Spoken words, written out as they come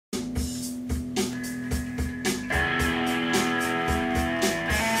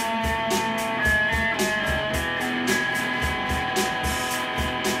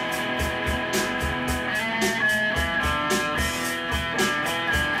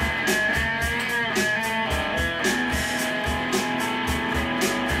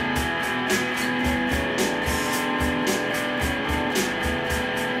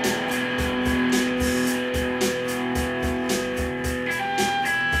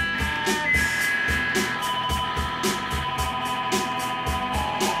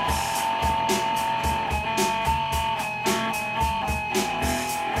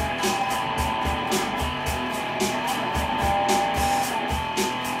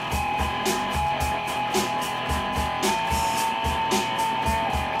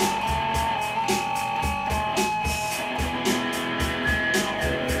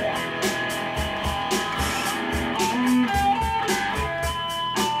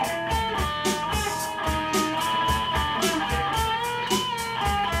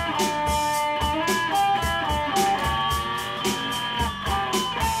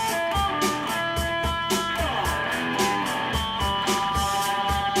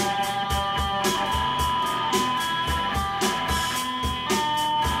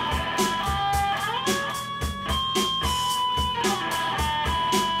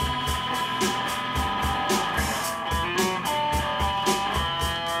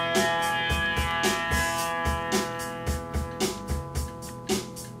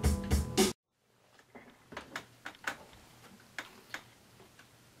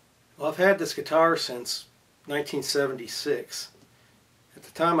I've had this guitar since 1976. At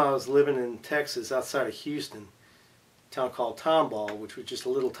the time I was living in Texas outside of Houston, a town called Tomball, which was just a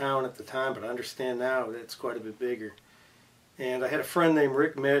little town at the time, but I understand now that it's quite a bit bigger. And I had a friend named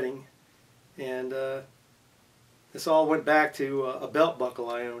Rick Medding, and this all went back to a belt buckle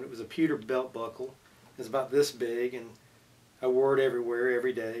I owned. It was a pewter belt buckle. It was about this big, and I wore it everywhere,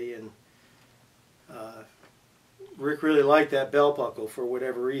 every day. And Rick really liked that belt buckle for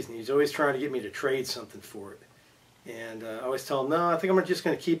whatever reason. He was always trying to get me to trade something for it. And I always tell him, no, I think I'm just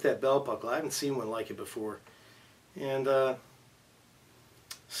going to keep that belt buckle. I haven't seen one like it before. And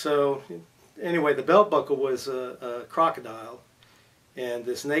so anyway, the belt buckle was a crocodile. And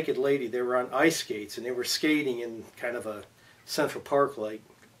this naked lady, they were on ice skates, and they were skating in kind of a Central Park-like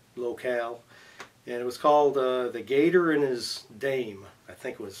locale. And it was called The Gator and His Dame, I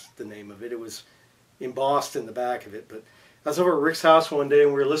think was the name of it. It was embossed in the back of it. But I was over at Rick's house one day,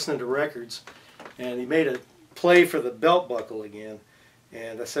 and we were listening to records, and he made a play for the belt buckle again.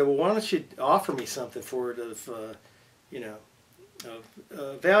 And I said, well, why don't you offer me something for it of,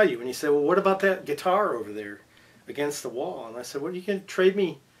 value? And he said, well, what about that guitar over there against the wall? And I said, well, you can trade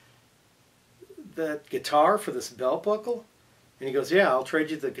me that guitar for this belt buckle? And he goes, yeah, I'll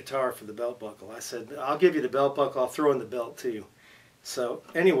trade you the guitar for the belt buckle. I said, I'll give you the belt buckle, I'll throw in the belt too. So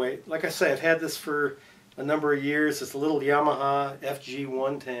anyway, like I say, I've had this for a number of years. It's a little Yamaha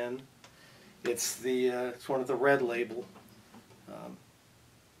FG110. It's one of the Red Label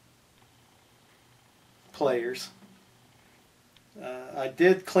players. I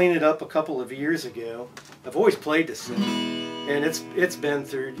did clean it up a couple of years ago. I've always played this thing, and it's been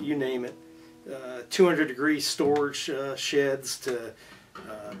through, you name it, 200-degree storage sheds to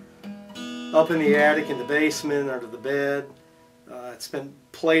up in the attic, in the basement, under the bed. It's been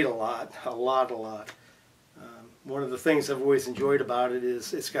played a lot. One of the things I've always enjoyed about it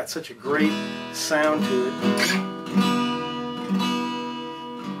is it's got such a great sound to it.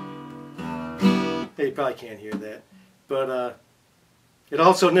 Hey, you probably can't hear that, but it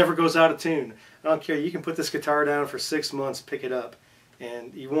also never goes out of tune. I don't care. You can put this guitar down for 6 months, pick it up,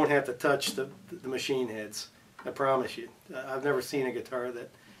 and you won't have to touch the machine heads. I promise you. I've never seen a guitar that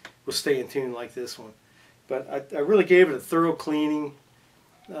will stay in tune like this one. But I really gave it a thorough cleaning.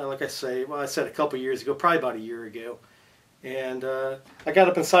 Like I say, well, I said a couple years ago, probably about a year ago. And I got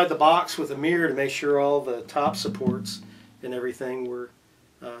up inside the box with a mirror to make sure all the top supports and everything were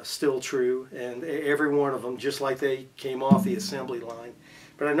still true, and every one of them just like they came off the assembly line.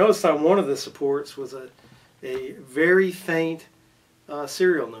 But I noticed on one of the supports was a very faint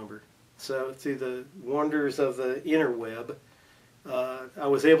serial number. So through the wonders of the interweb, I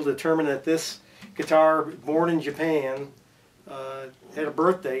was able to determine that this guitar, born in Japan, had a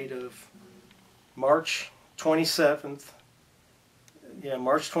birth date of March 27th,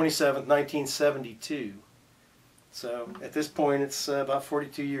 March 27th, 1972. So at this point it's about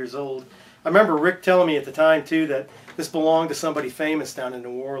 42 years old. I remember Rick telling me at the time too that this belonged to somebody famous down in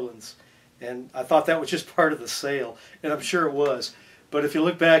New Orleans, and I thought that was just part of the sale, and I'm sure it was. But if you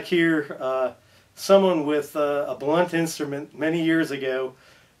look back here, someone with a blunt instrument many years ago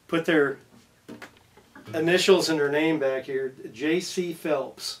put their initials and their name back here, J.C.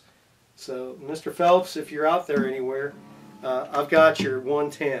 Phelps. So Mr. Phelps, if you're out there anywhere, I've got your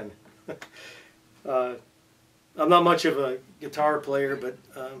 110. I'm not much of a guitar player, but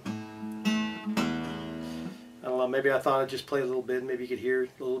I don't know, maybe I thought I'd just play a little bit, maybe you could hear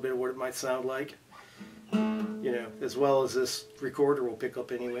a little bit of what it might sound like, as well as this recorder will pick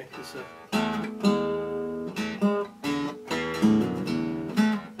up anyway.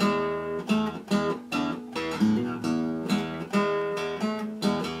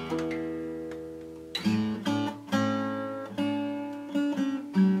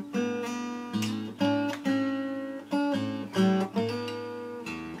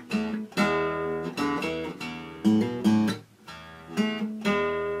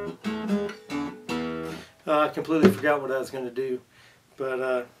 I completely forgot what I was going to do,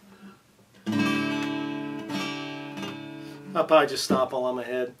 but I'll probably just stop while I'm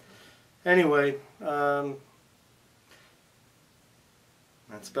ahead. Anyway, that's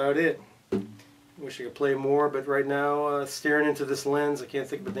about it. Wish I could play more, but right now, staring into this lens, I can't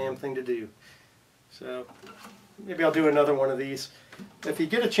think of a damn thing to do. So maybe I'll do another one of these. If you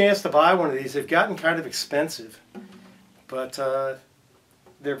get a chance to buy one of these, they've gotten kind of expensive, but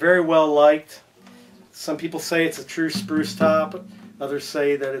they're very well liked. Some people say it's a true spruce top. Others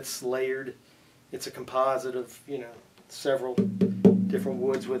say that it's layered. It's a composite of, several different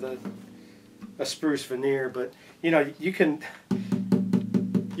woods with a spruce veneer. But, you can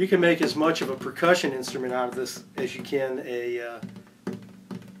make as much of a percussion instrument out of this as you can a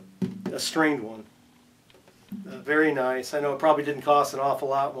a stringed one. Very nice. I know it probably didn't cost an awful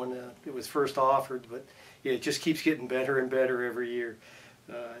lot when it was first offered, but yeah, it just keeps getting better and better every year.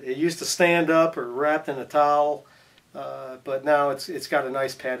 It used to stand up or wrapped in a towel, but now it's got a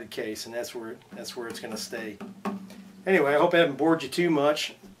nice padded case, and that's where it's going to stay. Anyway, I hope I haven't bored you too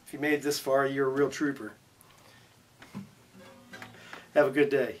much. If you made it this far, you're a real trooper. Have a good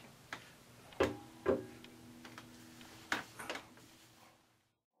day.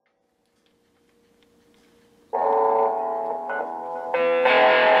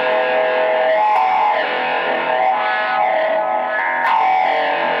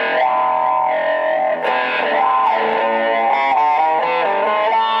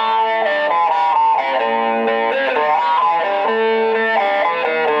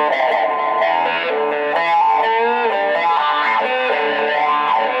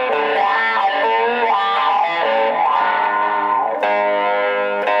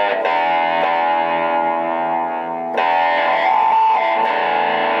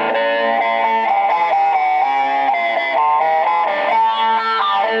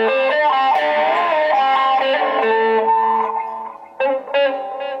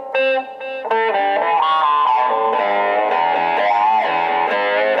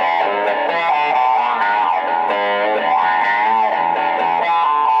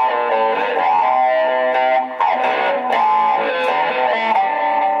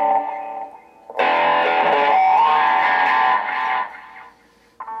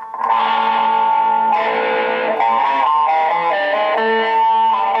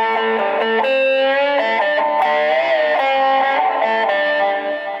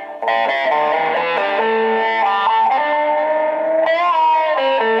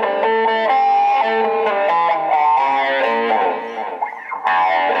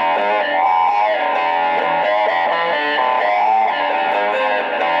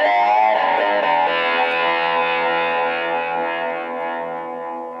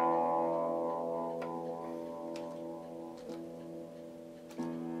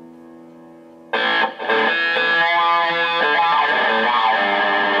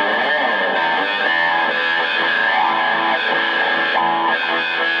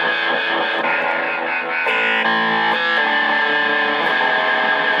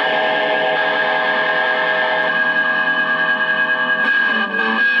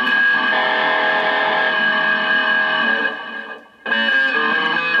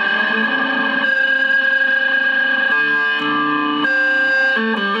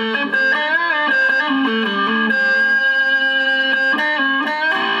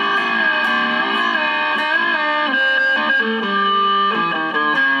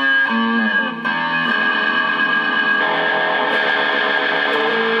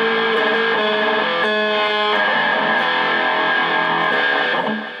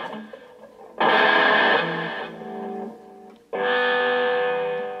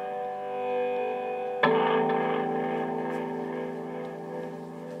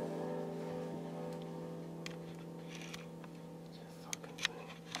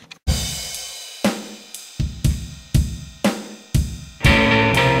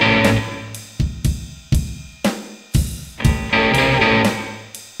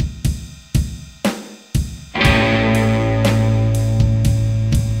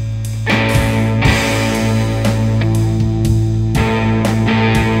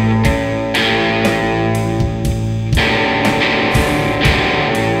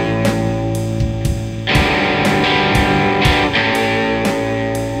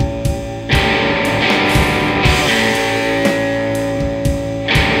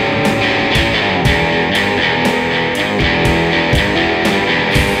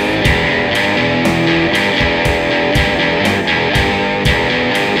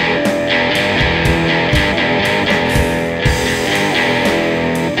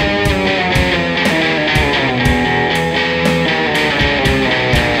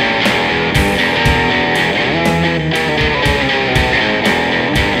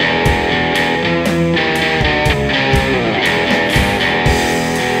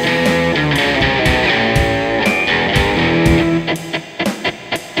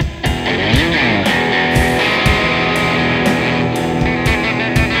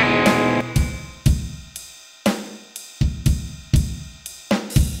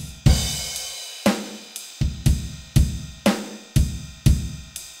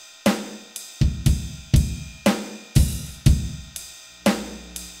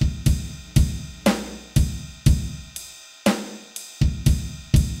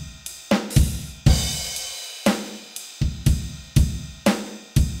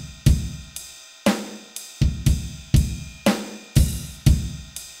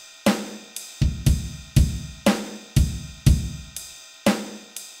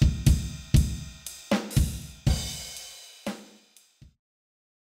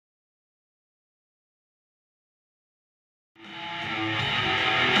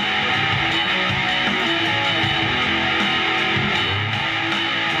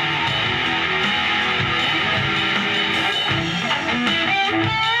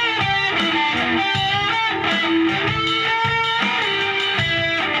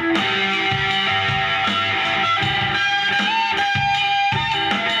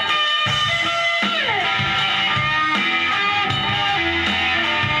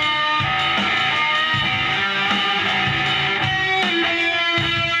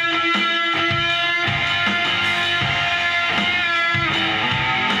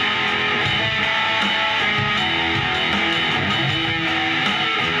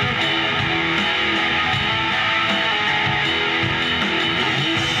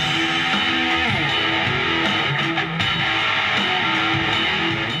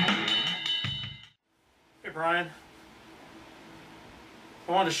 Brian.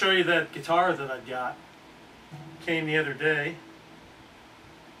 I wanted to show you that guitar that I got. Came the other day.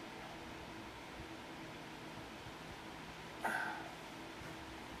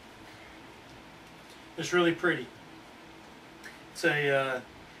 It's really pretty. It's a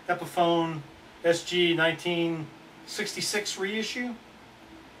Epiphone SG 1966 reissue.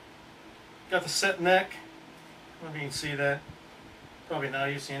 Got the set neck. I don't know if you can see that. Probably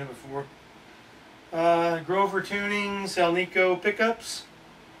not, you've seen it before. Grover tunings, Alnico pickups.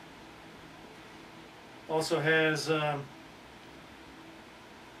 Also has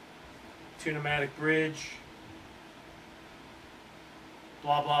Tune-O-Matic bridge.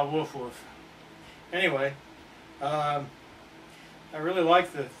 Blah blah woof woof. Anyway, I really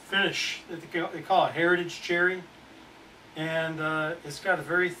like the finish. They call it Heritage Cherry, and it's got a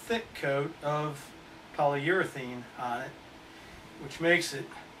very thick coat of polyurethane on it, which makes it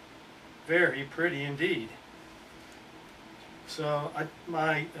very pretty indeed. So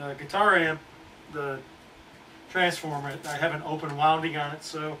my guitar amp, the transformer, I have an open wounding on it,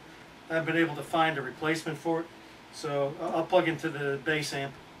 so I've been able to find a replacement for it. So I'll plug into the bass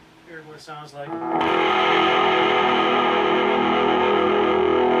amp. Here's what it sounds like.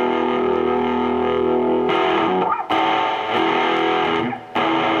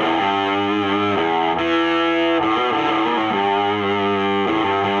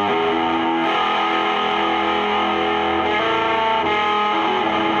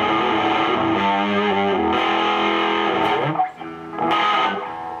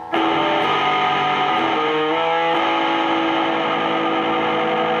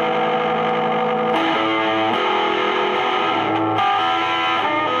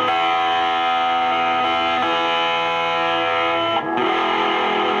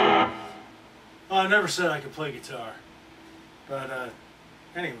 I never said I could play guitar, but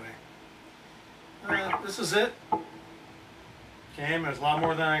anyway, this is it. Came, it was a lot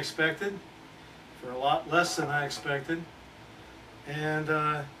more than I expected, for a lot less than I expected, and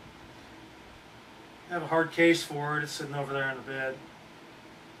I have a hard case for it. It's sitting over there on the bed.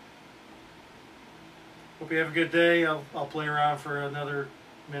 Hope you have a good day. I'll play around for another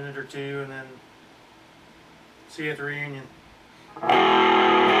minute or two, and then see you at the reunion.